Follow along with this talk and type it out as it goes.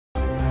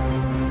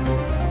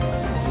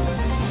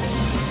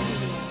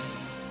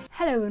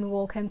Hello and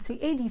welcome to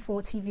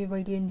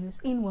AD4TVRadio News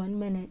in 1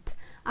 minute.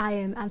 I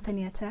am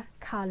Antonietta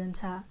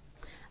Kalunta.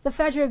 The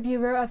Federal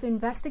Bureau of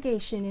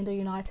Investigation in the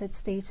United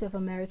States of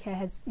America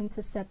has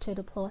intercepted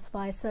a plot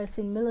by a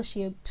certain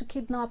militia to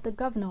kidnap the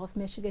governor of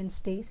Michigan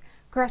State,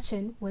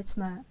 Gretchen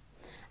Whitmer.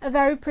 A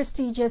very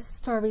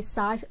prestigious tourist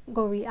site,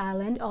 Gorée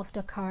Island off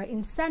Dakar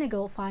in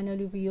Senegal,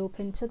 finally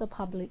reopened to the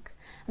public.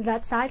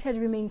 That site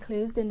had remained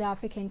closed in the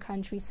African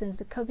country since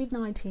the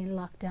COVID-19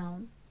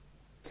 lockdown.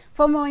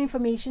 For more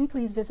information,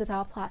 please visit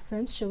our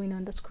platforms showing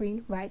on the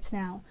screen right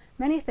now.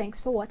 Many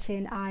thanks for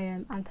watching. I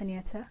am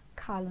Antonietta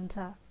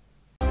Kalunta.